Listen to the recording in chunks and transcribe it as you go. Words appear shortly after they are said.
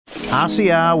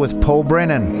RCR with Paul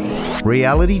Brennan,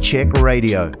 Reality Check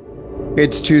Radio.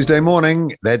 It's Tuesday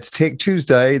morning. That's Tech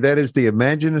Tuesday. That is the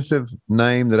imaginative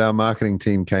name that our marketing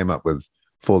team came up with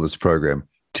for this program,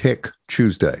 Tech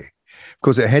Tuesday. Of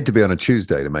course, it had to be on a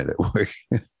Tuesday to make that work,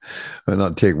 but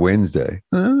not Tech Wednesday.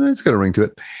 That's got a ring to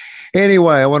it.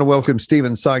 Anyway, I want to welcome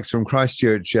Stephen Sykes from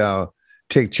Christchurch, our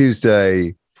Tech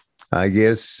Tuesday, I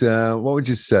guess. What would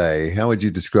you say? How would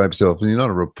you describe yourself? You're not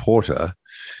a reporter.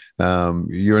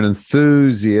 You're an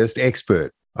enthusiast,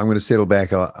 expert. I'm going to settle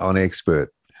back on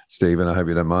expert, Stephen. I hope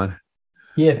you don't mind.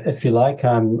 Yeah, if you like.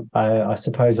 I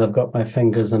suppose I've got my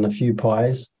fingers in a few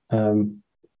pies.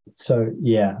 So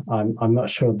yeah, I'm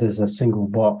not sure there's a single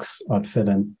box I'd fit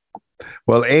in.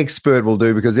 Well, expert will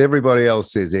do because everybody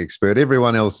else says expert.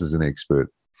 Everyone else is an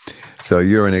expert. So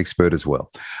you're an expert as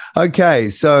well.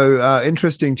 Okay, so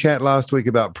interesting chat last week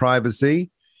about privacy.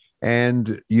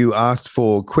 And you asked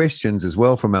for questions as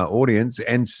well from our audience,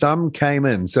 and some came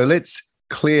in. So let's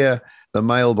clear the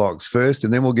mailbox first,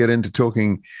 and then we'll get into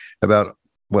talking about,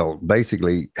 well,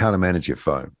 basically how to manage your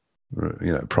phone,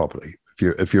 properly.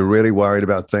 If you're really worried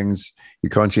about things,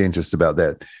 you're conscientious about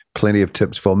that, plenty of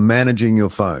tips for managing your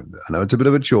phone. I know it's a bit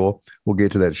of a chore. We'll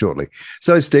get to that shortly.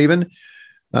 So, Stephen,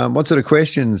 what sort of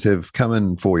questions have come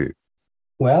in for you?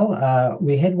 Well,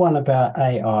 we had one about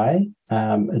AI,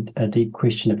 a deep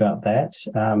question about that.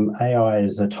 AI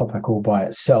is a topic all by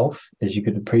itself, as you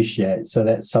could appreciate. So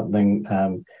that's something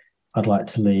I'd like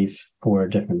to leave for a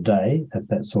different day, if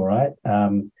that's all right.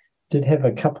 Did have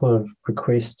a couple of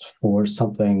requests for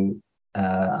something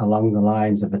along the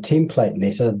lines of a template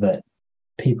letter that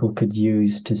people could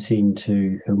use to send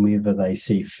to whomever they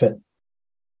see fit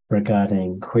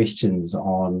regarding questions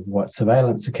on what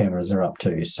surveillance the cameras are up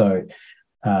to. So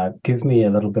give me a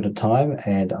little bit of time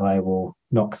and I will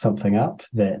knock something up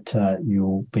that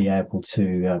you'll be able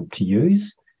to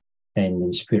use and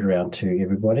then spread around to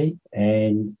everybody.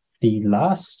 And the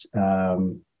last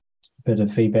bit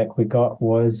of feedback we got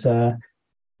was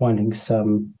wanting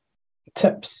some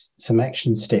tips, some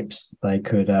action steps they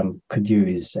could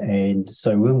use. And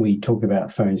so when we talk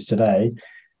about phones today,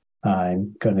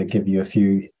 I'm going to give you a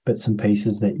few bits and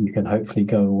pieces that you can hopefully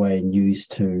go away and use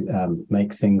to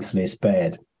make things less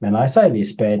bad. And I say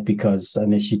less bad because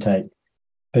unless you take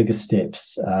bigger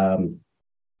steps,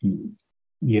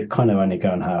 you're kind of only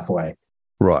going halfway.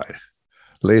 Right.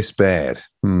 Less bad.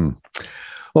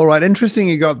 All right. Interesting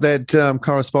you got that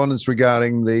correspondence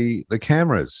regarding the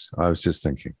cameras, I was just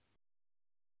thinking.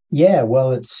 Yeah,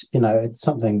 well, it's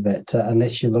something that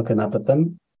unless you're looking up at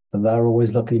them, they're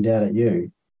always looking down at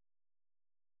you.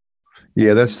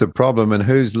 Yeah, that's the problem. And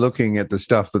who's looking at the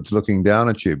stuff that's looking down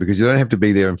at you? Because you don't have to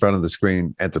be there in front of the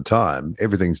screen at the time.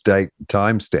 Everything's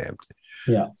time stamped.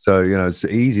 Yeah. So, it's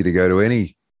easy to go to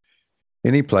any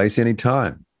place, any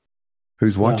time.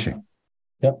 Who's watching?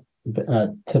 Yep.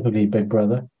 Typically Big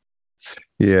Brother.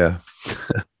 Yeah.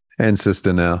 And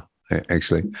sister now,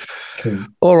 actually. True.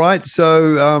 All right.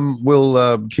 So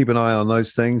we'll keep an eye on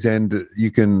those things. And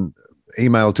you can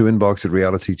email to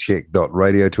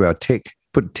inbox@realitycheck.radio to our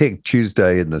put Tech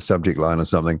Tuesday in the subject line or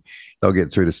something. They'll get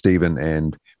through to Stephen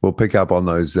and we'll pick up on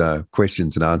those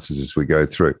questions and answers as we go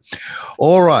through.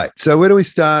 All right. So where do we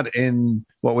start in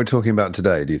what we're talking about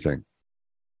today, do you think?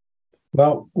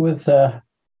 Well, with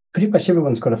pretty much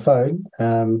everyone's got a phone,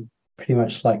 pretty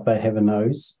much like they have a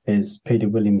nose, as Peter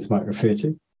Williams might refer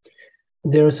to.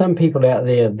 There are some people out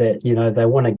there that, they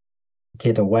want to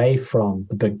get away from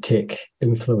the big tech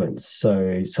influence.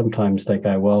 So sometimes they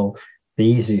go, well, the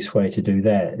easiest way to do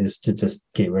that is to just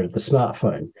get rid of the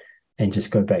smartphone and just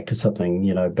go back to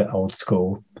something, a bit old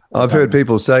school. I've heard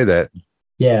people say that.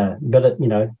 Yeah, but,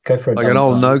 go for it. Like an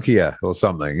old Nokia or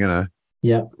something,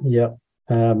 Yeah.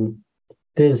 When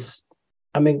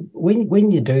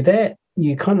you do that,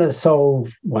 you kind of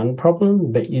solve one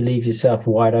problem, but you leave yourself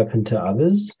wide open to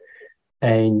others.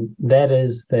 And that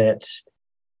is that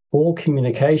all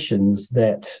communications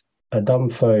that a dumb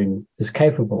phone is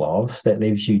capable of, that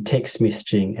leaves you text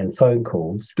messaging and phone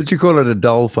calls. Did you call it a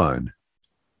dull phone?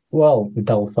 Well,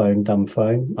 dull phone, dumb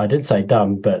phone. I did say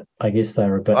dumb, but I guess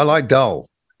they're a bit... I like dull.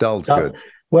 Dull's good.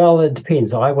 Well, it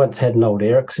depends. I once had an old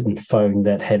Ericsson phone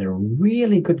that had a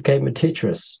really good game of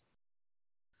Tetris.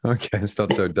 Okay, it's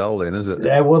not so dull then, is it?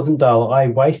 That wasn't dull. I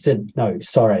invested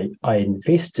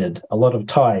a lot of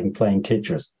time playing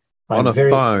Tetris. On a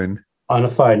phone? On a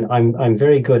phone. I'm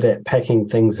very good at packing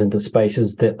things into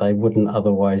spaces that they wouldn't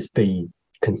otherwise be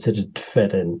considered to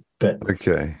fit in. But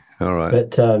okay, all right.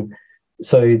 But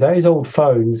so those old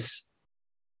phones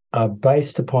are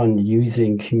based upon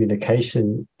using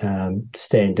communication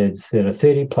standards that are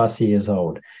 30 plus years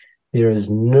old. There is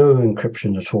no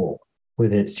encryption at all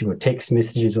whether it's your text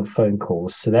messages or phone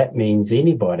calls. So that means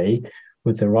anybody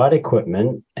with the right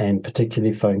equipment, and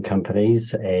particularly phone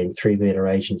companies and three-letter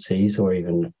agencies, or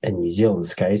even in New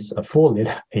Zealand's case, a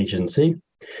four-letter agency,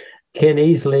 can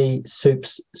easily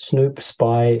snoop,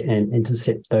 spy, and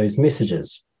intercept those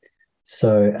messages.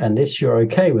 So unless you're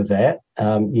okay with that,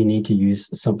 you need to use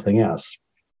something else.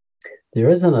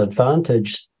 There is an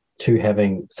advantage to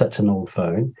having such an old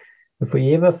phone. If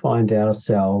we ever find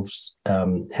ourselves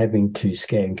having to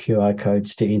scan QR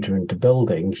codes to enter into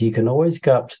buildings, you can always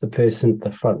go up to the person at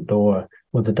the front door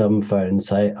with a dumb phone and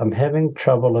say, I'm having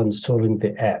trouble installing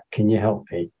the app. Can you help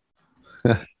me?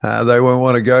 They won't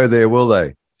want to go there, will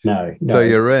they? No. So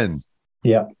you're in.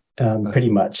 Yeah, pretty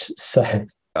much. So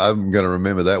I'm going to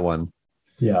remember that one.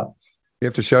 Yeah. You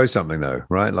have to show something though,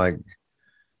 right? Like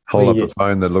hold up a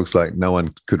phone that looks like no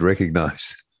one could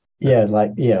recognize. Yeah,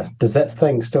 does that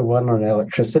thing still run on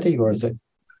electricity, or is it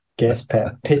gas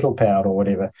pedal powered or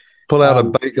whatever? Pull out a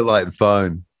Bakelite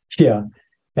phone. Yeah.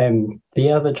 And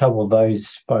the other trouble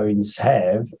those phones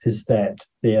have is that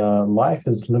their life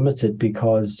is limited,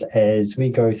 because as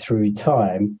we go through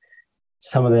time,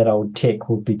 some of that old tech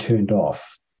will be turned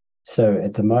off. So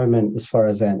at the moment, as far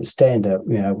as I understand it,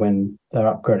 when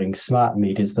they're upgrading smart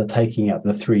meters, they're taking out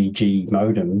the 3G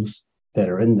modems that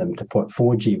are in them to put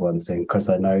 4G ones in, because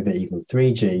they know that even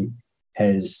 3G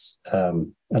has a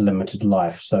limited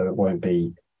life, so it won't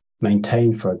be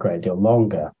maintained for a great deal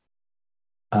longer.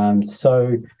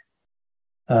 So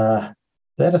that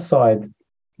aside,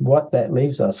 what that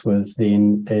leaves us with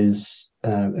then is,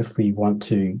 if we want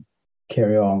to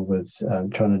carry on with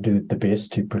trying to do the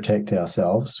best to protect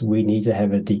ourselves, we need to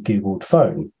have a de-Googled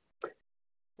phone.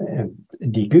 A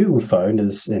de-Googled phone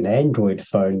is an Android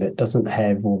phone that doesn't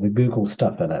have all the Google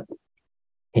stuff in it,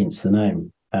 hence the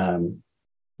name,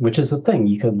 which is a thing.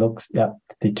 You can look up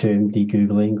the term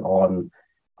de-Googling on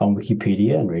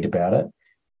Wikipedia and read about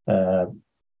it.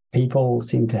 People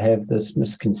seem to have this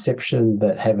misconception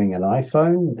that having an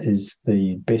iPhone is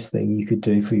the best thing you could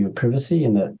do for your privacy,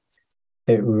 and that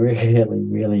it really,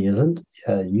 really isn't.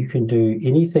 You can do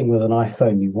anything with an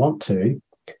iPhone you want to,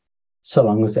 so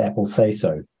long as Apple say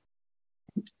so.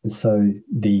 So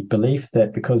the belief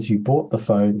that because you bought the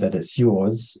phone that it's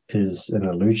yours is an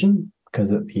illusion,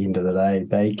 because at the end of the day,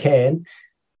 they can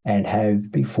and have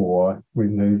before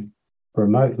removed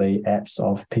remotely apps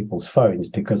off people's phones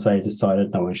because they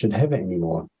decided no one should have it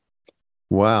anymore.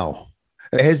 Wow.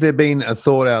 Has there been a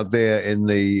thought out there in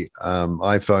the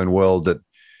iPhone world that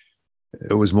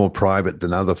it was more private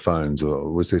than other phones,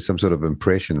 or was there some sort of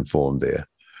impression formed there?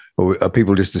 Or are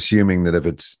people just assuming that if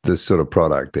it's this sort of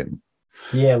product, then?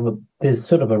 Yeah, well, there's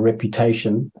sort of a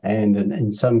reputation, and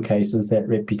in some cases that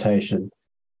reputation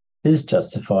is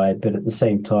justified, but at the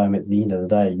same time, at the end of the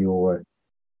day, you're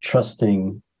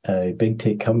trusting a big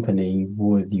tech company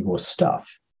with your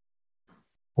stuff.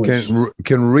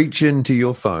 Can reach into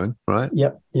your phone, right?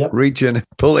 Yep. Reach in,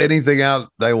 pull anything out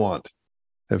they want,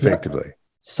 effectively. Yep.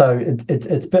 So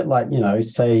it's a bit like,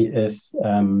 say if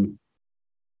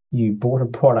you bought a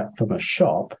product from a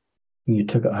shop and you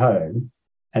took it home,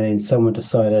 and then someone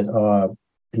decided, oh,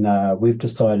 no, we've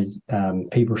decided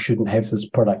people shouldn't have this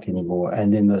product anymore,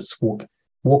 and then they just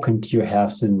walk into your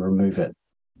house and remove it.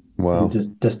 Wow.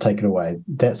 And just take it away.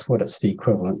 That's what it's the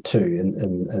equivalent to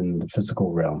in the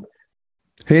physical realm.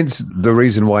 Hence the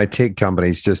reason why tech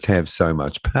companies just have so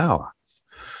much power.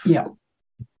 Yeah.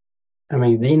 I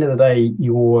mean, at the end of the day,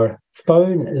 your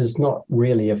phone is not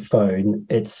really a phone.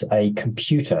 It's a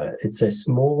computer. It's a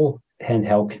small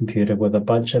handheld computer with a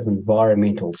bunch of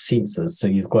environmental sensors. So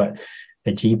you've got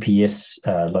a GPS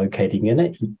locating in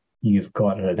it. You've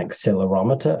got an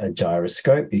accelerometer, a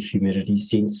gyroscope, a humidity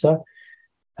sensor,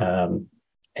 and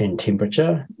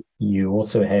temperature. You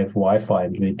also have Wi-Fi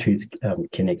and Bluetooth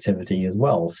connectivity as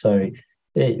well. So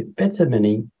it's a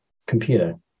mini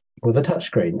computer with a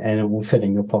touchscreen, and it will fit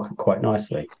in your pocket quite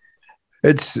nicely.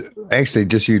 It's actually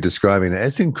just you describing that.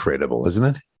 It's incredible, isn't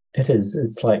it? It is.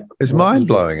 It's like... It's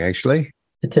mind-blowing, actually.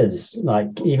 It is.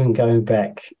 Like, even going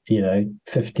back,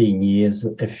 15 years,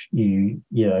 if you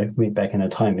went back in a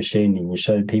time machine and you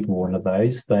showed people one of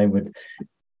those, they would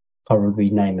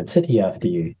probably name a city after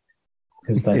you,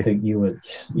 because they think you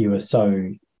were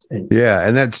so... Yeah,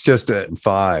 and that's just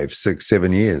 5, 6,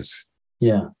 7 years.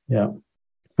 Yeah.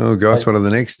 Oh, gosh, what are the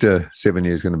next 7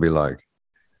 years going to be like?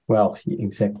 Well,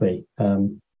 exactly.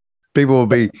 People will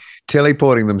be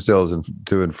teleporting themselves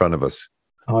in front of us.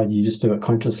 Oh, you just do it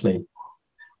consciously.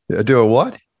 Do a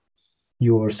what?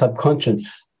 Your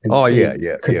subconscious. Oh, yeah,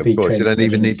 of course. You don't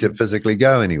even need to physically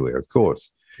go anywhere, of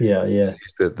course. Yeah.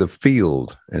 The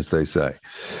field, as they say.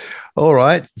 All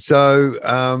right.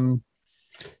 So,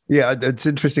 Yeah, it's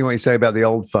interesting what you say about the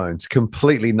old phones.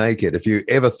 Completely naked. If you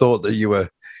ever thought that you were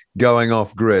going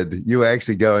off grid, you were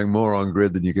actually going more on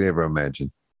grid than you could ever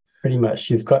imagine. Pretty much,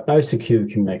 you've got no secure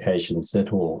communications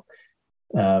at all.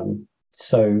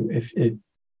 So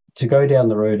to go down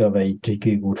the road of a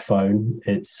de-Googled phone,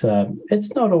 it's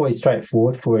not always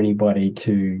straightforward for anybody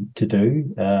to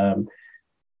do.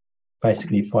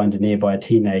 Basically, find a nearby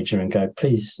teenager and go,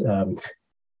 please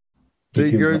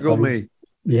de-Google me.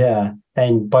 Yeah,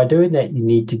 and by doing that, you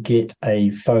need to get a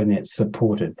phone that's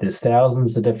supported. There's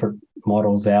thousands of different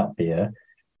models out there,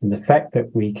 and the fact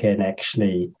that we can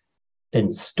actually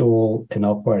install an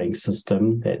operating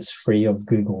system that's free of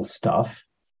Google stuff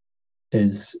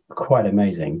is quite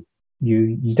amazing.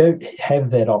 You don't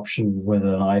have that option with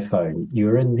an iPhone.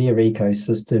 You're in their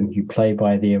ecosystem, you play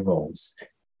by their rules.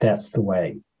 That's the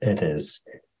way it is.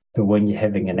 But when you're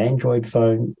having an Android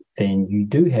phone, then you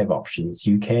do have options.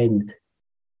 You can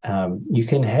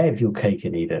have your cake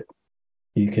and eat it.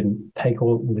 You can take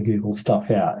all the Google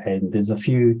stuff out, and there's a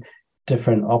few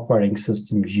different operating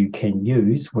systems you can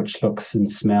use, which looks and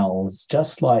smells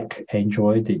just like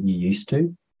Android that you used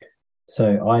to.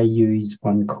 So I use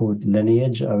one called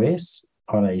Lineage OS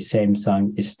on a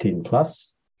Samsung S10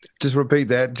 Plus. Just repeat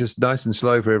that, just nice and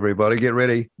slow for everybody. Get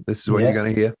ready. This is what you're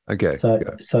going to hear. Okay.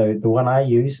 So the one I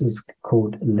use is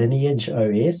called Lineage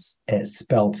OS. It's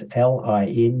spelled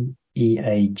LINEAGE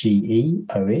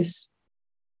OS.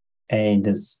 And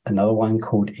there's another one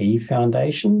called E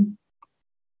Foundation.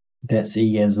 That's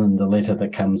E as in the letter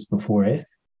that comes before F.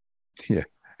 Yeah.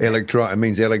 It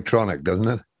means electronic, doesn't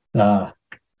it?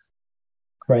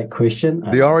 Great question.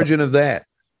 The origin of that.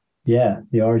 Yeah,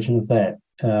 the origin of that.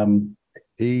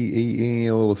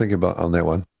 We'll think about on that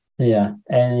one. Yeah.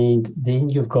 And then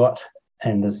you've got,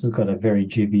 and this has got a very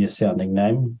dubious sounding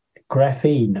name,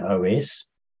 Graphene OS,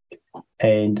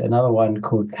 and another one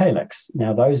called Calyx.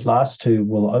 Now, those last two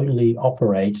will only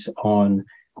operate on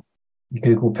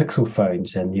Google Pixel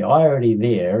phones. And the irony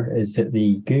there is that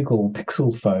the Google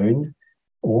Pixel phone,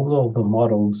 all of the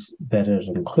models that it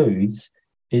includes,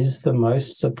 is the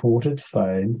most supported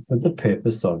phone for the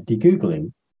purpose of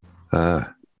de-Googling.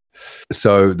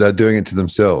 So they're doing it to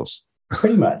themselves.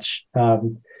 Pretty much.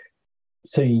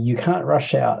 So you can't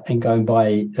rush out and go and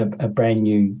buy a brand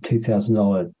new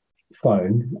 $2,000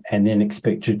 phone and then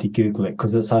expect to de-Google it,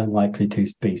 because it's unlikely to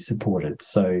be supported.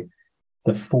 So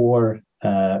the four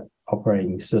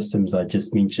operating systems I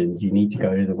just mentioned, you need to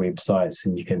go to the websites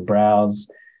and you can browse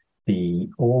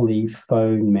all the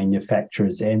phone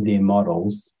manufacturers and their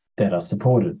models that are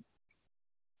supported.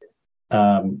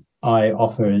 I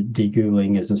offer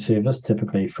de-Googling as a service,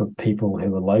 typically for people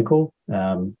who are local.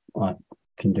 I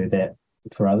can do that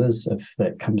for others if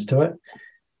that comes to it.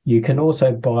 You can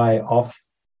also buy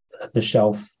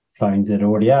off-the-shelf phones that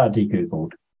already are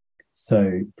de-Googled.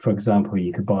 So, for example,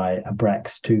 you could buy a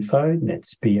Brax 2 phone,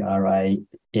 that's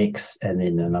BRAX and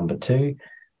then the number 2,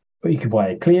 or you could buy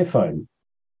a Clear phone.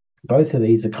 Both of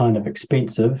these are kind of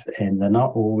expensive and they're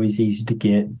not always easy to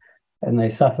get, and they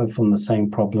suffer from the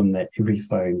same problem that every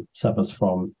phone suffers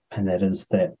from, and that is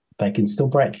that they can still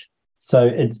break. So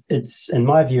it's in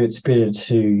my view, it's better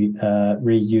to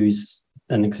reuse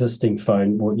an existing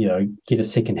phone, or get a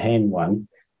second-hand one,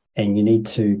 and you need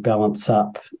to balance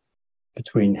up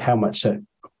between how much it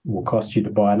will cost you to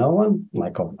buy another one,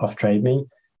 like off Trade Me,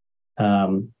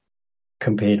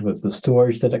 compared with the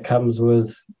storage that it comes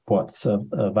with, what's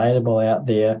available out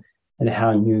there, and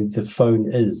how new the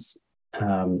phone is,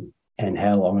 and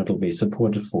how long it'll be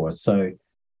supported for. So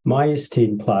my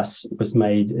S10 Plus was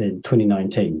made in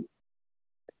 2019.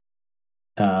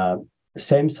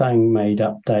 Samsung made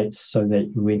updates so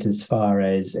that you went as far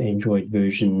as Android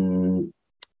version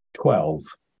 12.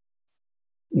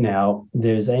 Now,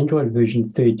 there's Android version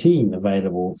 13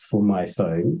 available for my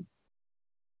phone,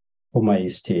 for my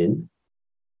S10.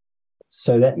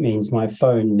 So that means my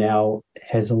phone now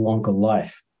has a longer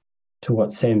life to what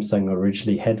Samsung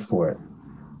originally had for it.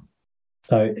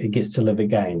 So it gets to live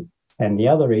again. And the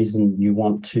other reason you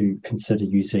want to consider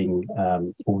using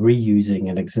or reusing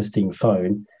an existing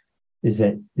phone is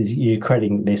that you're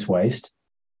creating less waste.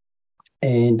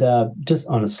 And just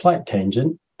on a slight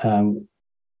tangent,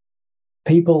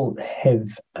 people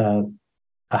have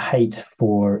a hate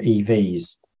for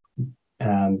EVs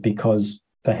because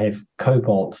they have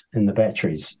cobalt in the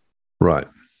batteries. Right.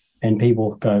 And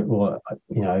people go, well,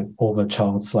 all the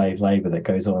child slave labor that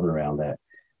goes on around that,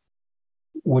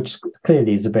 which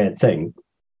clearly is a bad thing.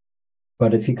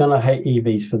 But if you're going to hate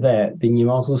EVs for that, then you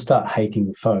might as well start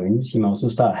hating phones. You might as well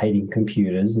start hating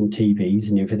computers and TVs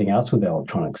and everything else with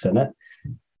electronics in it.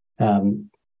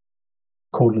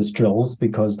 Cordless drills,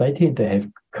 because they tend to have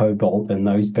cobalt in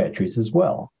those batteries as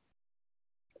well.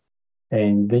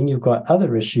 And then you've got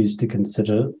other issues to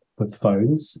consider with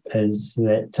phones, is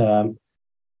that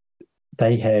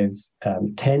they have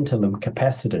tantalum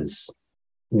capacitors.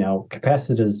 Now,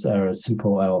 capacitors are a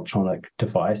simple electronic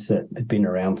device that have been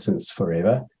around since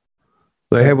forever.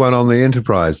 They have one on the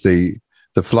Enterprise, the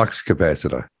flux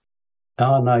capacitor.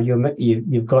 Oh no,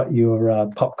 you've got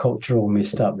your pop culture all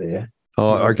messed up there.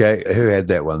 Oh, okay. Who had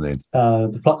that one then?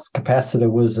 The flux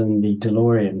capacitor was in the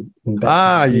DeLorean.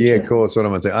 Yeah, of course. What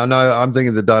am I thinking? I know. I'm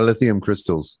thinking the dilithium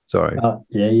crystals. Sorry.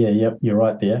 Yep. You're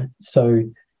right there. So,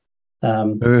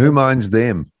 who minds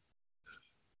them?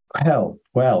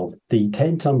 Well, the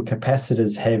tantalum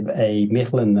capacitors have a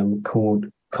metal in them called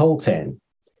coltan.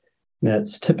 Now,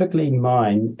 it's typically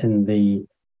mined in the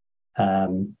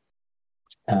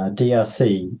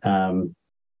DRC,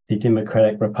 the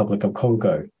Democratic Republic of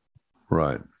Congo.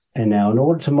 Right. And now, in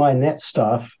order to mine that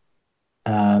stuff,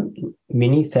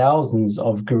 many thousands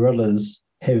of guerrillas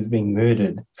have been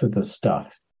murdered for this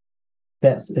stuff.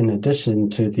 That's in addition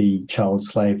to the child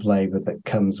slave labor that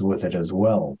comes with it as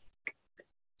well.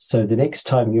 So the next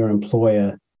time your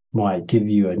employer might give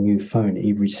you a new phone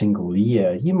every single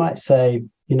year, you might say,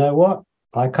 you know what,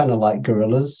 I kind of like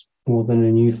gorillas more than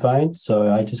a new phone,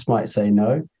 so I just might say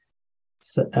no.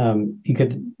 So you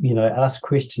could, ask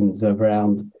questions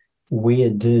around where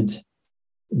did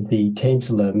the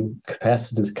tantalum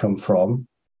capacitors come from?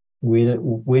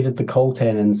 Where did the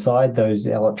coltan inside those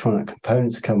electronic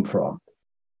components come from?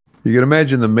 You can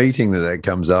imagine the meeting that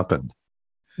comes up in.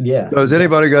 Yeah. So has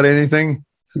anybody got anything?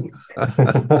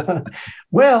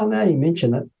 Well, now you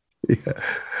mention it. Yeah.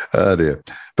 Oh dear.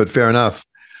 But fair enough.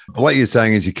 What you're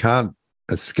saying is you can't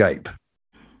escape.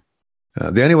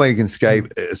 The only way you can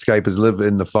escape is live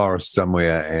in the forest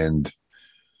somewhere and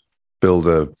build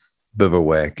a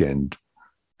bivouac and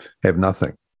have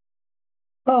nothing.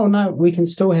 Oh no, we can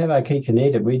still have our cake and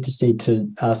eat it. We just need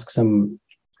to ask some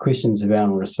questions about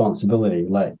responsibility.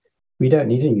 Like, we don't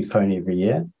need a new phone every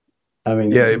year. I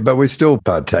mean, yeah, but we're still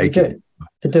partaking.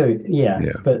 We do, yeah.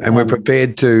 But, and we're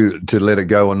prepared to let it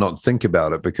go and not think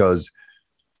about it because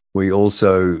we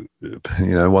also,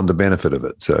 want the benefit of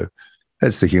it. So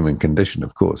that's the human condition,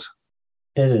 of course.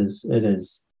 It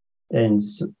is. And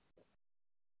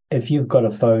if you've got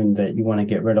a phone that you want to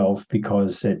get rid of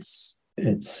because it's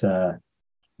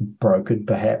broken,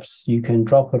 perhaps you can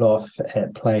drop it off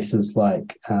at places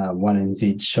like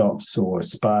 1NZ shops or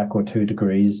Spark or 2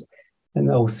 Degrees, and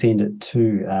they'll send it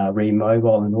to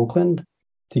Remobile in Auckland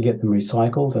to get them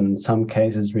recycled and in some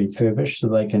cases refurbished so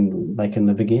they can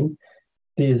live again.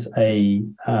 There's a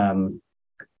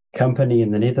company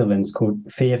in the Netherlands called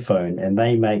Fairphone, and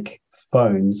they make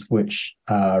phones which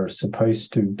are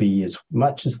supposed to be, as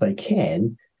much as they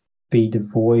can, be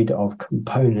devoid of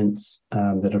components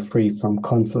that are free from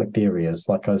conflict areas,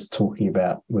 like I was talking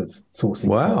about with sourcing.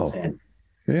 Wow. Content.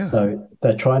 Yeah. So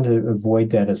they're trying to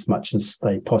avoid that as much as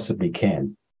they possibly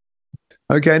can.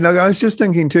 Okay. No, I was just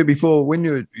thinking too before, when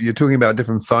you're talking about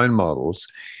different phone models,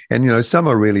 and some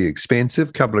are really expensive,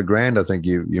 a couple of grand, I think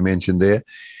you mentioned there.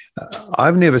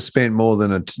 I've never spent more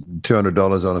than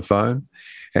 $200 on a phone,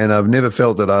 and I've never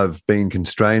felt that I've been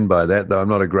constrained by that, though I'm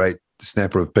not a great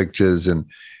snapper of pictures, and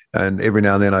every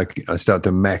now and then I start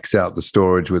to max out the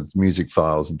storage with music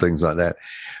files and things like that.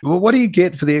 Well, what do you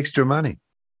get for the extra money?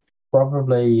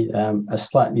 Probably a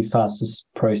slightly faster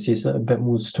processor, a bit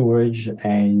more storage,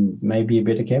 and maybe a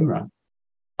better camera.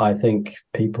 I think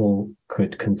people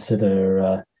could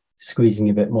consider squeezing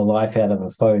a bit more life out of a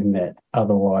phone that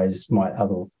otherwise might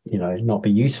not be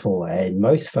useful. And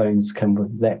most phones come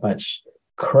with that much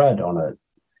crud on it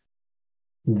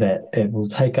that it will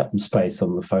take up space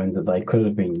on the phone that they could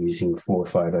have been using for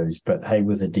photos. But hey,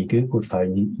 with a de-Googled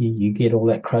phone, you get all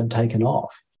that crud taken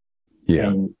off. Yeah.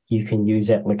 And you can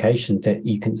use applications that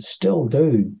you can still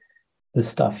do the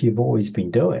stuff you've always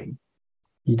been doing.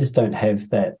 You just don't have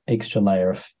that extra layer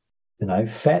of,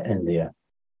 fat in there.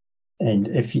 And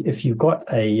if you've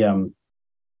got an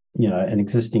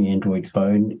existing Android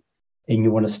phone and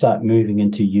you want to start moving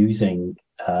into using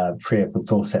free open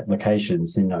source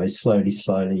applications,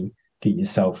 slowly get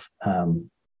yourself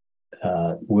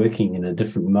working in a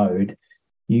different mode,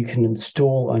 you can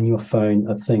install on your phone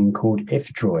a thing called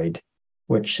F-Droid,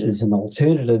 which is an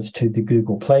alternative to the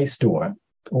Google Play Store.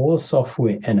 All the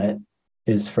software in it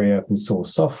is free open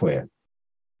source software.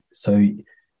 So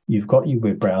you've got your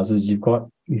web browsers, you've got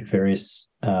your various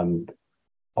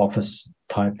Office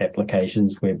type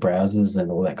applications, web browsers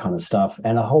and all that kind of stuff,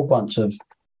 and a whole bunch of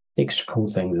extra cool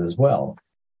things as well.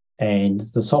 And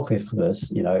the software for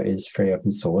this, is free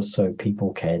open source, so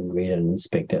people can read it and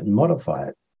inspect it and modify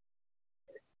it.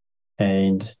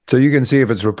 And so you can see if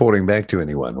it's reporting back to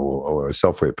anyone, or a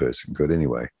software person could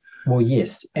anyway. Well,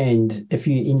 yes. And if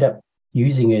you end up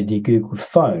using a Google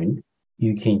phone,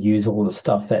 you can use all the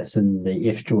stuff that's in the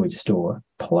F-Droid store.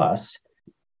 Plus,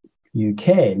 you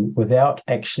can, without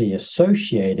actually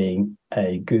associating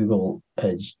a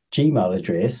Gmail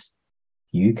address,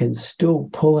 you can still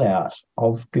pull out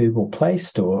of Google Play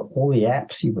Store all the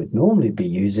apps you would normally be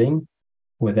using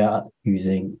without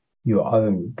using your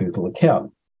own Google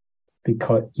account,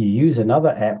 because you use another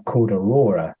app called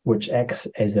Aurora, which acts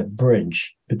as a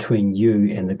bridge between you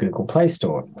and the Google Play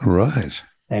Store. Right.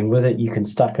 And with it, you can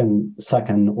suck in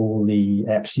all the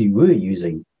apps you were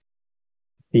using.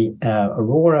 The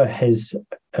Aurora has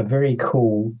a very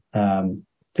cool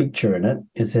feature in it,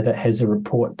 is that it has a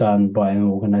report done by an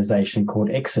organization called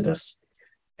Exodus,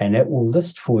 and it will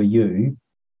list for you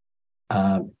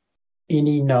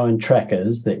any known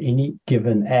trackers that any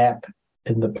given app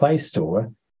in the Play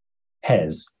Store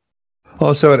has.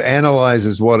 Oh, so it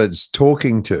analyzes what it's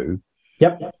talking to.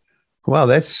 Yep. Wow,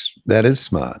 that is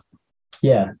smart.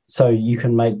 Yeah, so you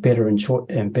can make better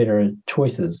and better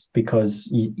choices, because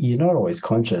you're not always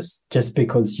conscious. Just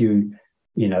because you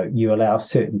allow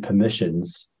certain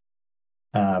permissions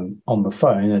on the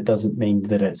phone, it doesn't mean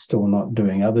that it's still not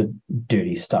doing other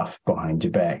dirty stuff behind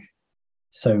your back.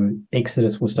 So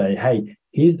Exodus will say, hey,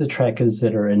 here's the trackers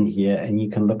that are in here, and you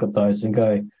can look at those and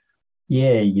go,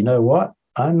 yeah, you know what?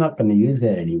 I'm not going to use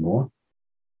that anymore.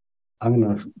 I'm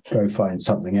going to go find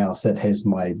something else that has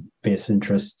my best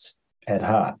interests at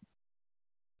heart.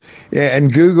 Yeah,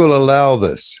 and Google allow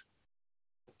this.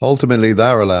 Ultimately,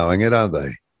 they're allowing it, aren't they?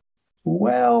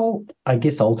 Well, I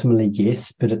guess ultimately,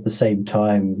 yes, but at the same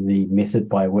time, the method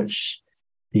by which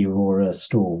the Aurora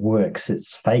store works,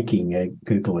 it's faking a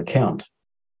Google account.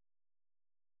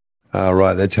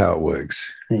 Right, that's how it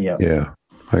works. Yeah. Yeah.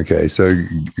 Okay, so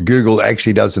Google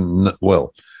actually doesn't,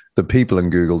 well, the people in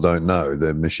Google don't know.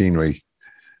 The machinery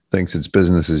thinks it's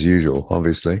business as usual,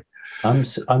 obviously.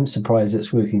 I'm surprised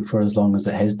it's working for as long as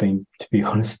it has been, to be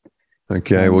honest.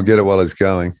 Okay, we'll get it while it's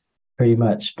going. Pretty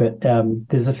much. But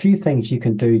there's a few things you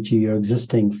can do to your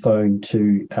existing phone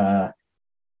to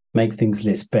make things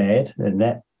less bad, and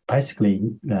that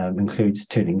basically includes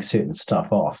turning certain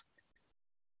stuff off.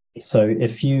 So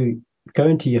if you go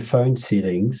into your phone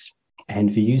settings, and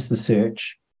if you use the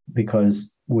search,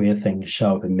 because where things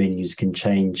show up in menus can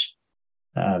change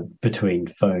between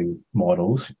phone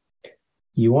models,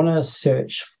 you want to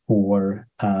search for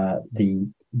the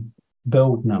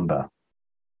build number.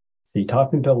 So you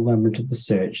type in build number into the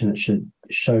search, and it should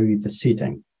show you the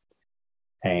setting.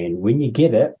 And when you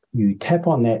get it, you tap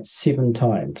on that 7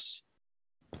 times.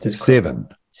 Just seven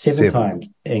times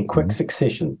in quick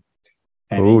succession.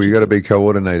 Oh, you got to be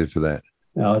coordinated for that.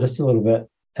 Oh, just a little bit.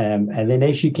 And then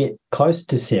as you get close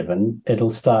to 7,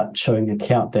 it'll start showing a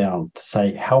countdown to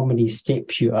say how many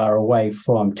steps you are away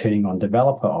from turning on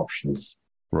developer options.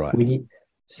 Right.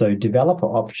 So developer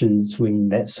options, when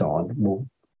that's on, will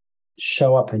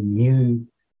show up a new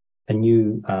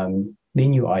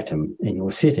menu item in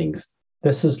your settings.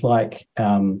 This is like,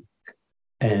 think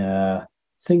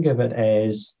of it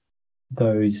as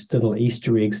those little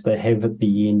Easter eggs they have at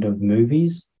the end of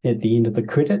movies, at the end of the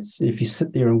credits. If you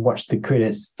sit there and watch the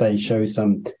credits, they show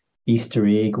some Easter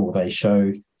egg, or they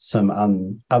show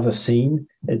some other scene.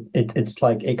 It's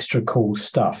like extra cool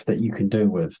stuff that you can do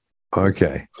with.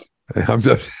 Okay. I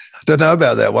don't know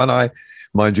about that one.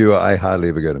 Mind you, I hardly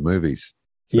ever go to movies.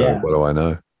 So Yeah. what do I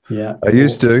know? Yeah. I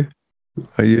used to.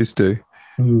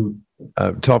 Hmm.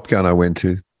 Top Gun I went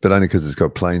to, but only because it's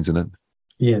got planes in it.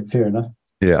 Yeah, fair enough.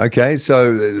 Yeah. Okay.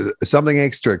 So something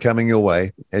extra coming your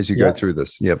way as you go through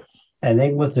this. Yep. And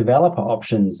then with developer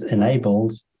options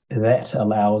enabled, that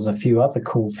allows a few other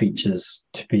cool features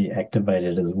to be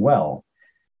activated as well.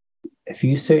 If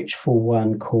you search for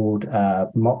one called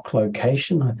mock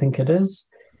location, I think it is,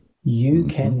 you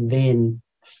can then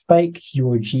fake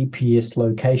your GPS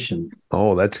location.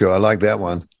 Oh, that's good. I like that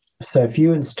one. So if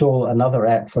you install another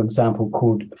app, for example,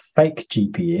 called Fake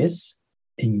GPS,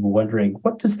 and you're wondering,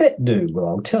 what does that do? Well,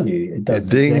 I'll tell you. It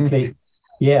does exactly.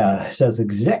 Yeah, it does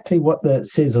exactly what it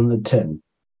says on the tin.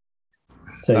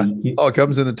 So it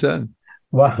comes in a tin.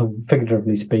 Well,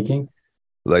 figuratively speaking.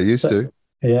 They used to.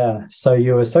 Yeah. So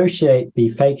you associate the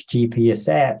fake GPS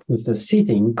app with a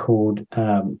setting called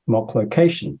mock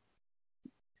location.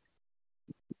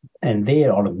 And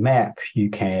there on a map,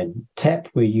 you can tap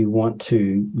where you want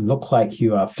to look like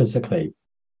you are physically.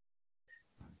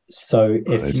 So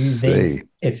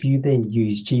if you then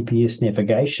use GPS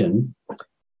navigation,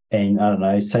 and I don't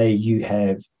know, say you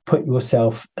have put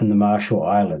yourself in the Marshall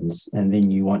Islands, and then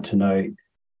you want to know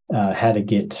how to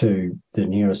get to the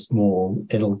nearest mall,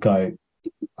 it'll go,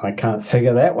 I can't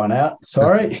figure that one out.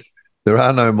 Sorry. There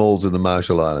are no malls in the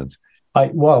Marshall Islands.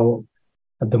 Well,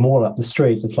 the mall up the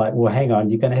street, it's like, well, hang on,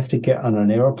 you're going to have to get on an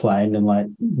aeroplane, and like,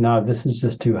 no, this is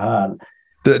just too hard.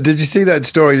 Did you see that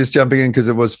story, just jumping in because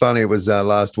it was funny? It was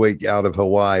last week out of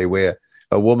Hawaii, where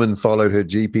a woman followed her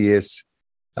GPS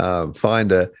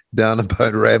finder down a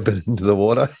boat ramp and into the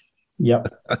water. Yep.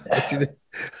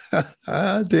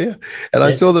 Ah, dear. And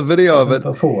I saw the video of it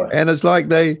before. And it's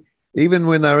like even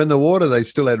when they're in the water, they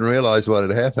still hadn't realized what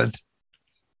had happened.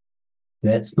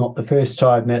 That's not the first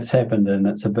time that's happened, and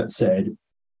it's a bit sad.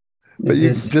 But you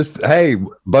just, hey,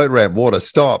 boat ramp, water,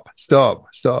 stop.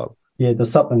 Yeah,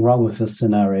 there's something wrong with this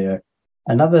scenario.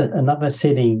 Another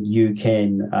setting you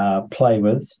can play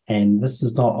with, and this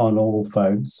is not on all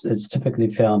phones, it's typically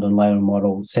found in later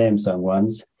model Samsung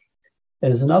ones,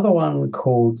 is another one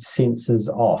called Sensors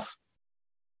Off.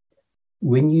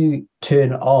 When you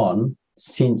turn on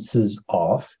Sensors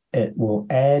Off, it will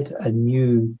add a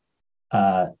new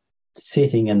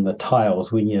setting in the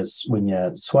tiles. When you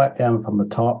swipe down from the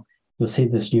top, you'll see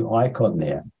this new icon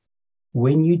there.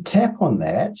 When you tap on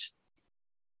that,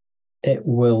 it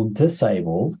will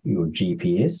disable your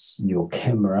GPS, your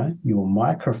camera, your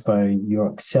microphone,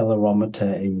 your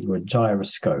accelerometer, and your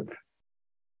gyroscope.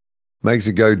 Makes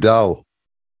it go dull.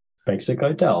 Makes it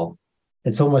go dull.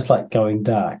 It's almost like going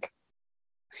dark.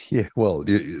 Yeah, well,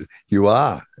 you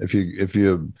are. If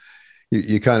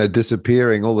you're kind of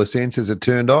disappearing, all the sensors are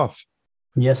turned off.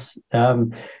 Yes,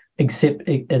 except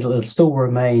it'll still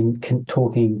remain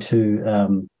talking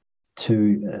to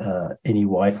any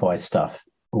Wi-Fi stuff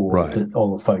or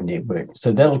all the phone network.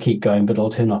 So that'll keep going, but it'll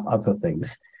turn off other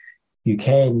things. You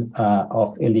can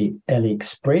off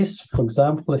AliExpress, for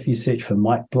example, if you search for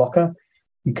mic blocker,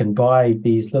 you can buy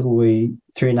these little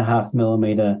 3.5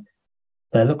 millimeter.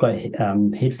 They look like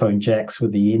headphone jacks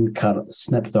with the end cut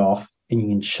snipped off, and you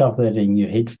can shove that in your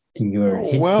headset.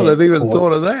 Wow, they've even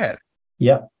thought of that.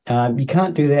 Yep. You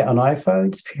can't do that on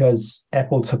iPhones because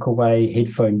Apple took away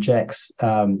headphone jacks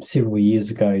several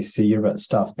years ago, so you're a bit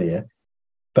stuffed there.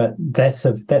 But that's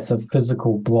a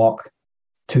physical block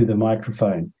to the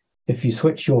microphone. If you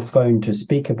switch your phone to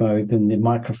speaker mode, then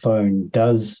the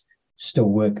does still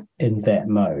work in that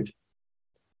mode.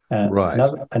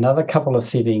 Another couple of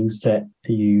settings that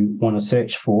you want to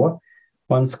search for.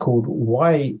 One's called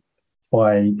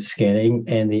Wi-Fi scanning,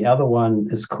 and the other one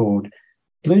is called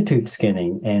Bluetooth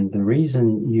scanning. And the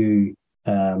reason you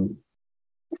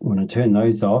want to turn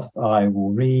those off, I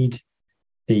will read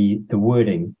the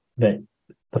wording that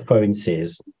the phone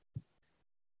says.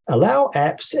 Allow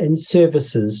apps and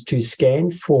services to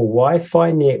scan for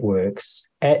Wi-Fi networks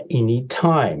at any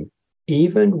time,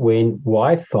 even when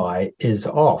Wi-Fi is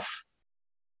off.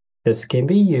 This can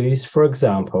be used, for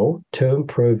example, to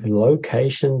improve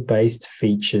location-based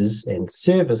features and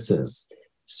services.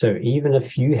 So even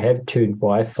if you have turned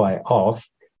Wi-Fi off,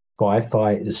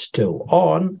 Wi-Fi is still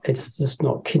on. It's just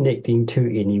not connecting to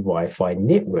any Wi-Fi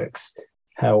networks.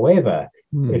 However,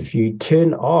 if you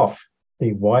turn off the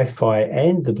Wi-Fi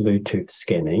and the Bluetooth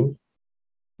scanning,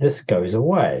 this goes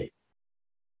away.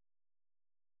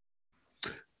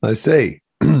 I see.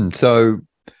 So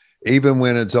even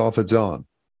when it's off, it's on.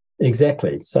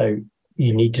 Exactly. So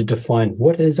you need to define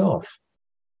what is off.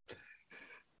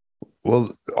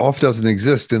 Well, off doesn't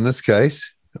exist in this case.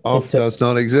 Off does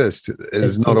not exist. It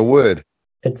is not a word.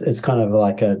 It's kind of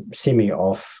like a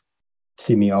semi-off,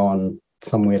 semi-on,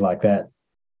 somewhere like that.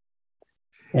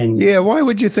 And yeah, why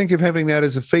would you think of having that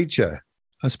as a feature?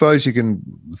 I suppose you can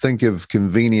think of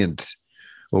convenience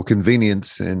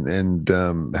and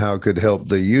how it could help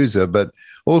the user, but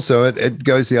also it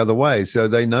goes the other way, so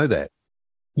they know that.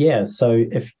 Yeah, so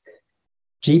if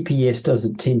GPS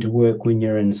doesn't tend to work when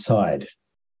you're inside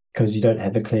because you don't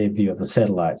have a clear view of the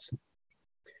satellites.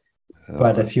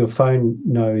 But if your phone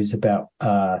knows about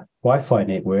Wi-Fi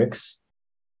networks,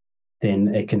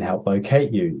 then it can help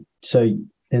locate you. So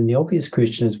then the obvious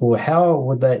question is, well, how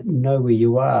would that know where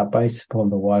you are based upon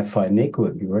the Wi-Fi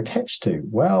network you're attached to?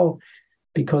 Well,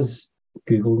 because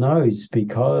Google knows,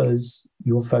 because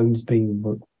your phone's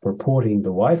been reporting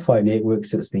the Wi-Fi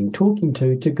networks it's been talking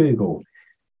to Google.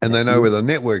 And they know where the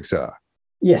networks are.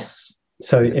 Yes.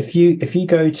 So if you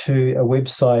go to a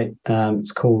website,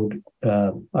 it's called,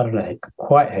 I don't know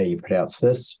quite how you pronounce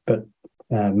this, but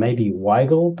maybe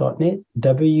wigle.net,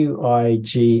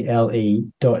 wigle.net.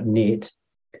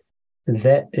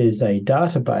 That is a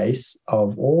database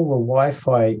of all the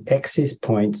Wi-Fi access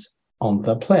points on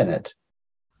the planet.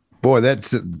 Boy,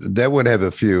 that would have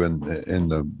a few in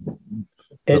the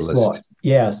list.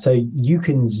 Yeah, so you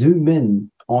can zoom in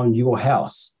on your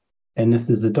house, and if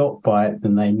there's a dot by it,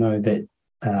 then they know that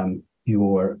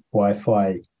your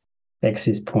Wi-Fi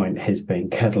access point has been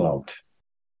catalogued.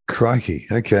 Crikey.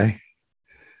 Okay.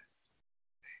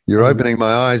 You're opening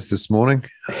my eyes this morning.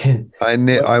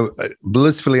 I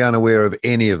blissfully unaware of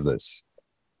any of this.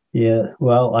 Yeah,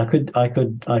 well, I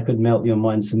could melt your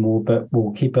mind some more, but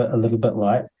we'll keep it a little bit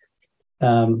light.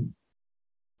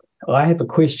 I have a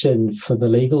question for the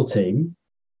legal team.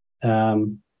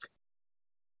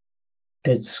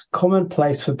 It's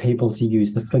commonplace for people to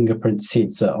use the fingerprint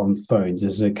sensor on phones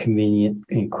as a convenient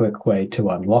and quick way to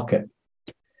unlock it.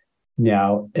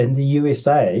 Now, in the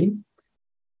USA,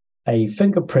 a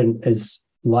fingerprint is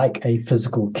like a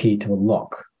physical key to a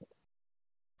lock.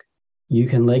 You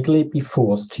can legally be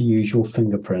forced to use your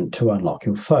fingerprint to unlock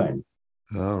your phone.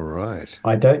 All right.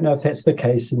 I don't know if that's the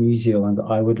case in New Zealand.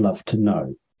 I would love to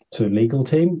know. So, legal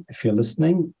team, if you're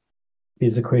listening,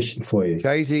 here's a question for you.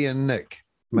 Katie and Nick,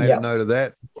 made a note of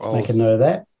that. Make a note of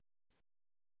that.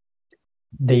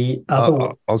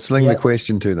 I'll sling the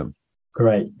question to them.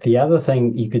 Great. The other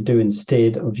thing you could do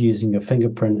instead of using a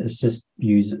fingerprint is just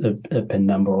use a PIN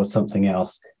number or something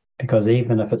else, because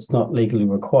even if it's not legally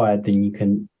required,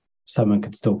 then someone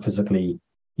could still physically,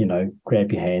 grab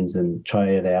your hands and try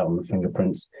it out on the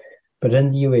fingerprints. But in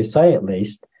the USA, at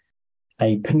least,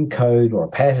 a PIN code or a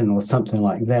pattern or something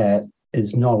like that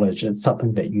is knowledge. It's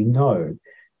something that you know,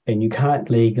 and you can't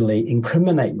legally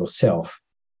incriminate yourself.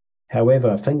 However,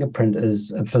 a fingerprint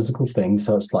is a physical thing,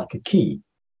 so it's like a key.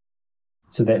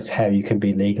 So that's how you can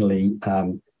be legally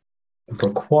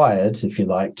required, if you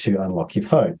like, to unlock your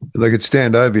phone. They could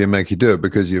stand over you and make you do it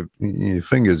because your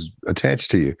finger's attached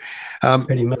to you.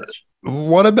 Pretty much.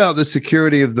 What about the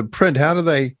security of the print? How do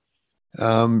they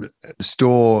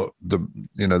store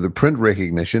the print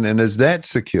recognition, and is that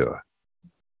secure?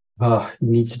 You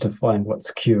need to define what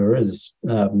secure is.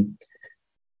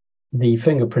 The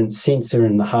fingerprint sensor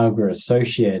and the hardware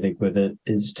associated with it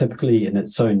is typically in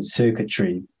its own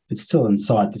circuitry. It's still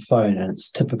inside the phone, and it's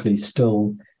typically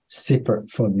still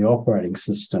separate from the operating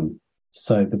system.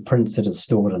 So the prints that are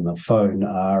stored in the phone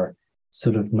are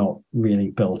sort of not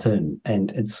really built in, and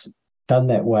it's done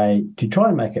that way to try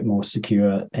and make it more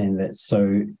secure, and there's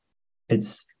a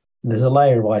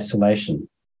layer of isolation.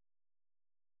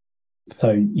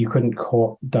 So you couldn't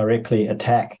directly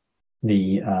attack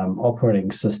the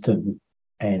operating system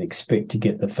and expect to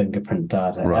get the fingerprint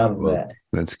data out of that.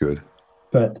 That's good.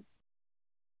 But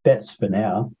that's for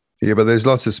now. Yeah, but there's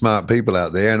lots of smart people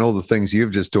out there, and all the things you've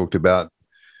just talked about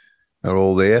are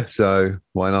all there. So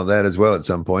why not that as well at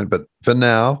some point? But for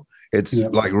now, it's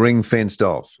like ring fenced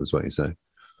off, is what you say.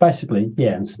 Basically,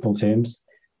 yeah, in simple terms.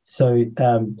 So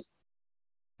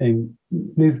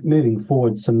moving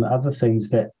forward, some other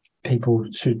things that people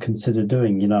should consider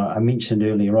doing. I mentioned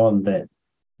earlier on that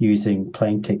using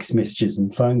plain text messages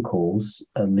and phone calls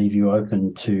leave you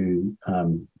open to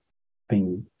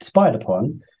being spied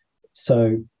upon.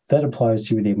 So that applies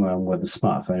to anyone with a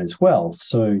smartphone as well.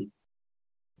 So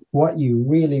what you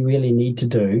really, really need to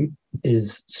do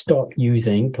is stop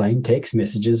using plain text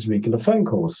messages, regular phone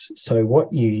calls. So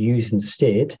what you use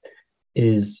instead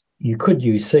is you could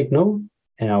use Signal.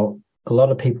 Now, a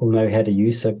lot of people know how to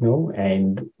use Signal,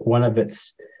 and one of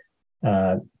its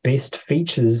best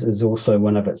features is also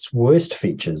one of its worst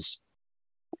features.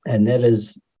 And that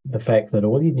is the fact that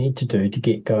all you need to do to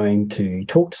get going to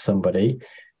talk to somebody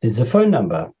is a phone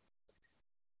number.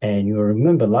 And you'll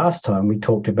remember last time we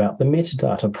talked about the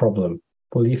metadata problem.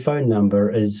 Well, your phone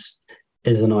number is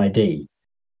an ID.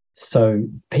 So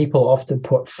people often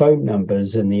put phone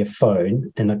numbers in their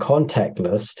phone in a contact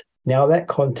list. Now that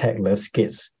contact list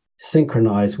gets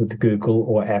synchronized with Google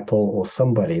or Apple or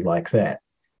somebody like that.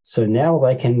 So now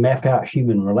they can map out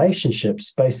human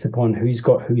relationships based upon who's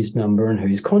got whose number and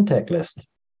whose contact list.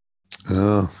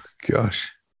 Oh,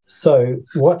 gosh. So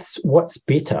what's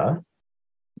better,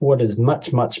 what is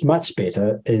much, much, much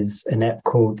better is an app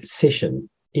called Session,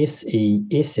 Session.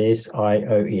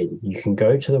 You can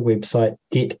go to the website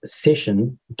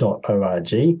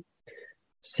getsession.org.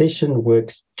 Session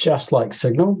works just like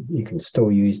Signal. You can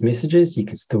still use messages. You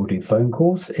can still do phone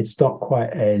calls. It's not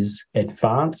quite as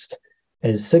advanced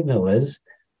as Signal is,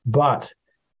 but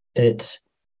it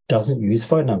doesn't use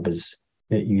phone numbers.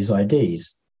 It uses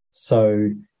IDs.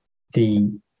 So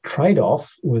the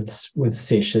trade-off with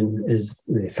Session is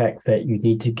the fact that you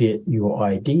need to get your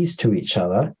IDs to each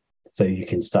other so you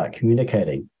can start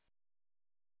communicating.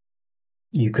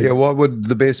 What would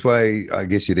the best way? I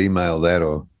guess you'd email that,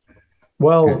 or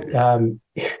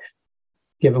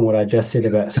given what I just said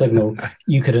about Signal,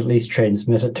 you could at least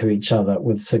transmit it to each other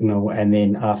with Signal, and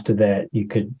then after that, you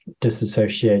could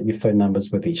disassociate your phone numbers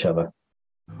with each other.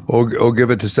 Or give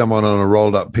it to someone on a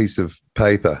rolled up piece of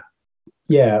paper.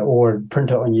 Yeah, or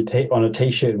print it on a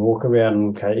T-shirt and walk around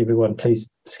and, okay, everyone,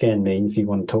 please scan me if you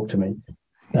want to talk to me.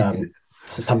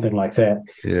 something like that.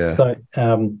 Yeah. So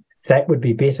that would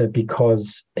be better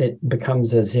because it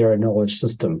becomes a zero knowledge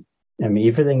system. I mean,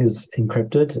 everything is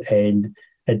encrypted and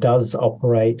it does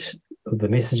operate. The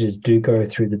messages do go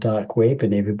through the dark web,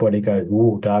 and everybody goes,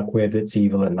 "Oh, dark web, that's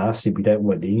evil and nasty. We don't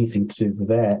want anything to do with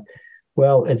that."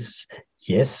 Well,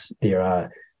 yes, there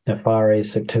are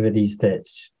nefarious activities that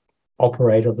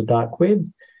operate on the dark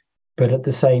web, but at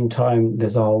the same time,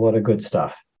 there's a whole lot of good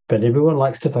stuff. But everyone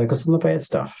likes to focus on the bad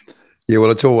stuff. Yeah, well,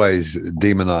 it's always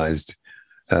demonized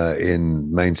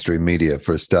in mainstream media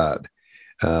for a start.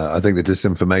 I think the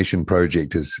Disinformation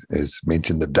Project has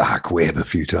mentioned the dark web a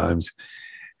few times.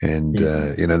 And,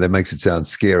 that makes it sound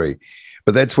scary.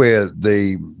 But that's where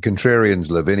the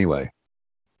contrarians live anyway.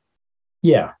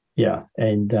 Yeah.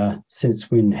 And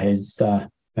since when has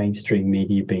mainstream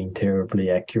media been terribly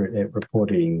accurate at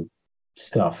reporting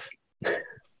stuff?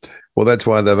 Well, that's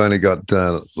why they've only got,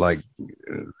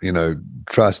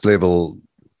 trust level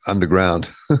underground,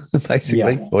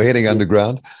 basically, or heading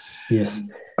underground. Yes.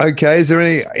 Okay. Is there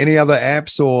any other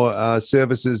apps or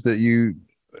services that you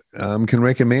can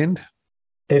recommend?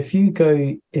 If you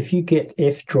get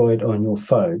F-Droid on your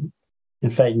phone, in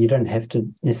fact, you don't have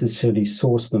to necessarily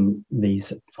source them,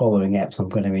 these following apps I'm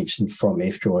going to mention from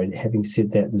F-Droid. Having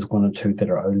said that, there's one or two that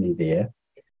are only there.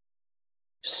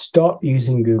 Stop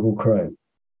using Google Chrome.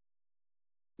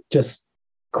 Just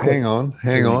hang on.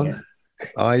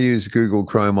 I use Google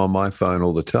Chrome on my phone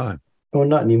all the time. Well,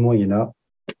 not anymore,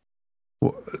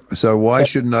 So why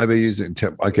shouldn't I be using it?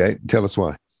 Okay, tell us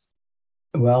why.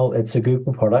 Well, it's a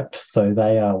Google product, so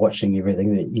they are watching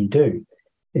everything that you do.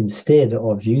 Instead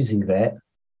of using that,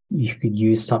 you could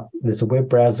use there's a web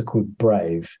browser called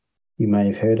Brave. You may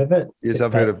have heard of it. Yes,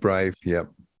 I've heard of Brave, yep.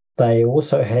 They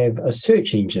also have a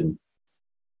search engine.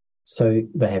 So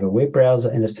they have a web browser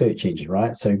and a search engine,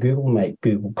 right? So Google make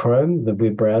Google Chrome, the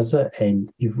web browser, and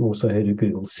you've also heard of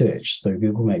Google Search. So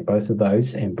Google make both of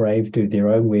those, and Brave do their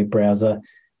own web browser,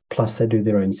 plus they do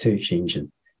their own search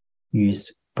engine.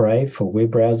 Use Brave for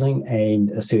web browsing and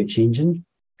a search engine.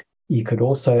 You could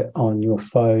also, on your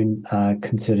phone,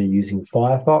 consider using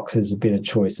Firefox as a better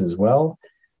choice as well.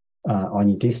 On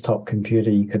your desktop computer,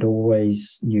 you could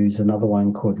always use another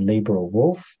one called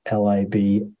LibreWolf,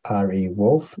 Labre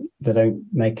Wolf. They don't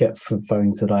make it for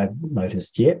phones that I've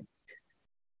noticed yet.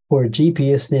 For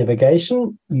GPS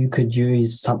navigation, you could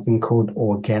use something called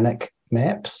Organic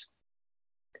Maps.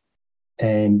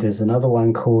 And there's another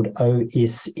one called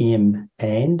OSM,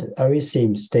 and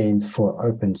OSM stands for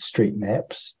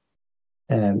OpenStreetMaps.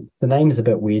 The name's a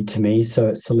bit weird to me, so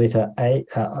it's the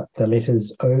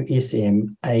letters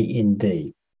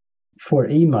OSMAND. For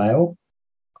email,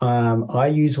 I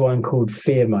use one called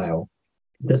Fairmail.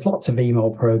 There's lots of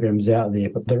email programs out there,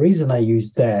 but the reason I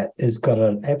use that is got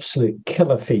an absolute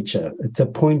killer feature. It's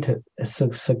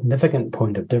a significant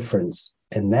point of difference,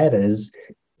 and that is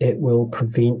it will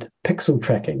prevent pixel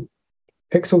tracking.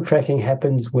 Pixel tracking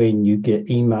happens when you get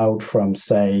emailed from,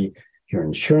 say, your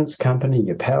insurance company,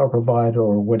 your power provider,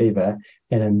 or whatever,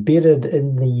 and embedded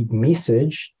in the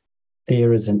message,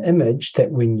 there is an image that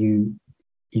when you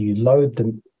load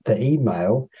the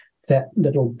email, that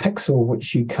little pixel,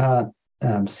 which you can't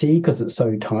see because it's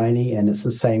so tiny and it's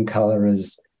the same color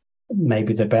as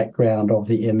maybe the background of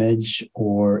the image,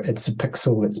 or it's a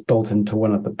pixel that's built into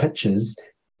one of the pictures,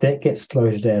 that gets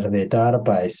loaded out of their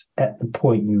database at the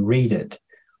point you read it,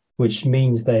 which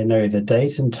means they know the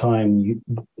date and time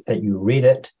that you read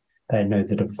it, they know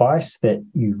the device that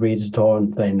you read it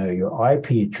on, they know your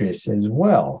IP address as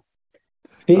well.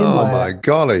 My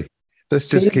golly, this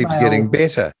just keeps getting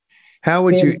better. How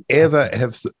would you ever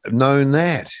have known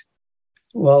that?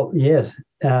 Well, yes,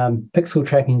 pixel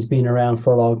tracking's been around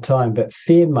for a long time, but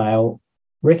Fairmail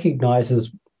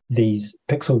recognizes these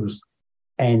pixels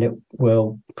and it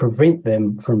will prevent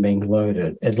them from being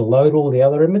loaded. It'll load all the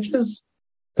other images,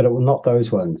 but it will not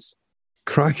those ones.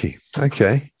 Crikey.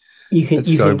 Okay.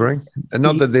 That's sobering. And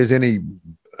not that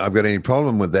I've got any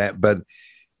problem with that, but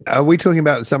are we talking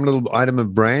about some little item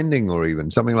of branding or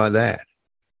even something like that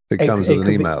comes with an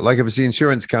email? Like if it's the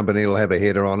insurance company, it'll have a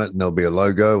header on it and there'll be a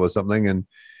logo or something. And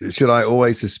should I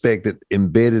always suspect that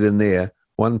embedded in there,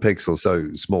 one pixel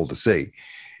so small to see,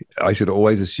 I should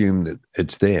always assume that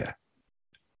it's there?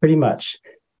 Pretty much.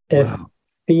 If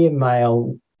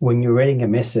Fairmail, when you're reading a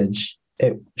message,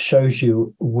 it shows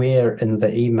you where in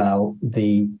the email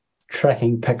the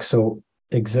tracking pixel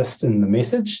exists in the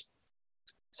message.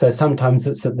 So sometimes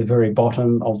it's at the very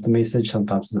bottom of the message,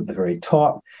 sometimes it's at the very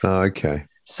top. Okay.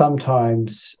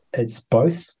 Sometimes it's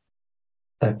both.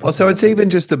 So it's even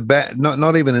just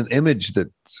not even an image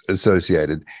that's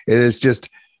associated. It is just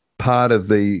part of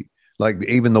the like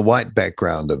even the white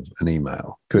background of an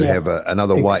email could have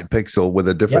another white pixel with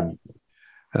a different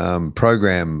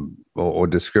program or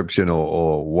description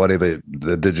or whatever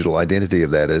the digital identity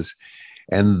of that is.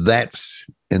 And that's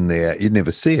in there. You'd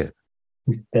never see it.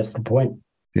 That's the point.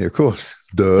 Yeah, of course.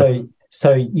 Duh.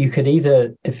 So you could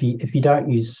either, if you don't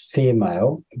use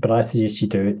Fairmail, but I suggest you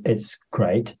do, it's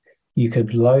great. You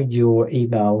could load your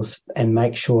emails and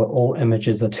make sure all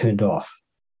images are turned off.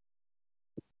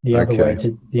 The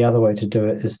other way to do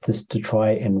it is just to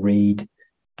try and read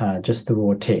just the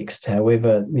raw text.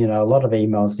 However, a lot of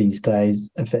emails these days,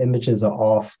 if the images are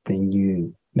off, then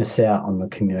you miss out on the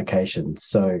communication.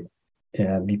 So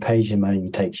you pay your money,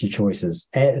 you take your choices.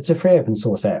 And it's a free open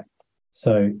source app.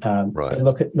 So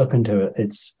look into it.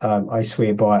 It's I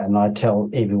swear by it, and I tell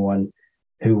everyone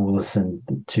who will listen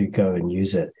to go and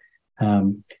use it.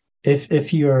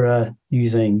 If you're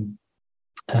using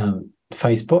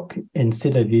Facebook,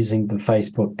 instead of using the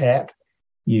Facebook app,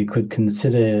 you could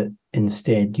consider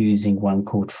instead using one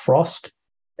called Frost.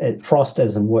 Frost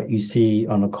as in what you see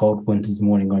on a cold winter's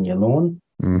morning on your lawn.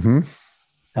 Mm-hmm.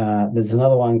 There's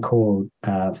another one called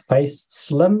Face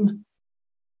Slim,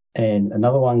 and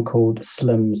another one called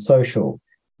Slim Social.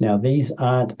 Now, these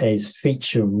aren't as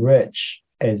feature-rich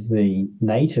as the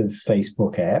native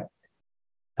Facebook app,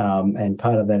 and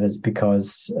part of that is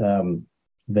because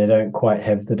they don't quite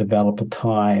have the developer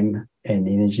time and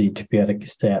energy to be able to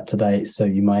stay up to date. So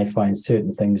you may find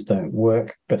certain things don't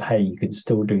work, but hey, you can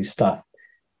still do stuff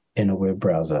in a web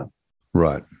browser.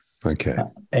 Right. Okay.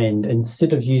 And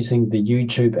instead of using the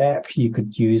YouTube app, you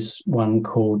could use one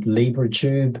called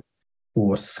LibreTube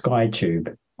or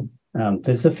SkyTube.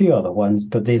 There's a few other ones,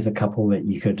 but there's a couple that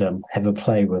you could have a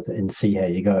play with and see how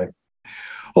you go.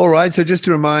 All right. So just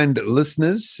to remind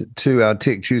listeners to our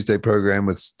Tech Tuesday program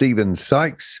with Stephen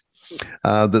Sykes,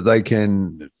 that they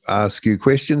can ask you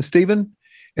questions, Stephen,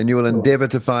 and you will endeavor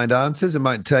to find answers. It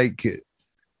might take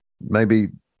maybe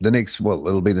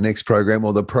it'll be the next program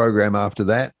or the program after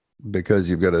that, because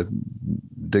you've got to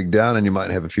dig down and you might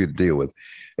have a few to deal with.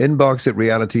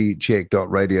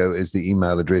 Inbox@realitycheck.radio is the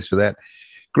email address for that.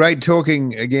 Great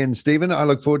talking again, Stephen. I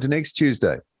look forward to next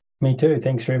Tuesday. Me too.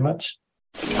 Thanks very much.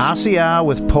 RCR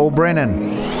with Paul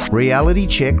Brennan, Reality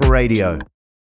Check Radio.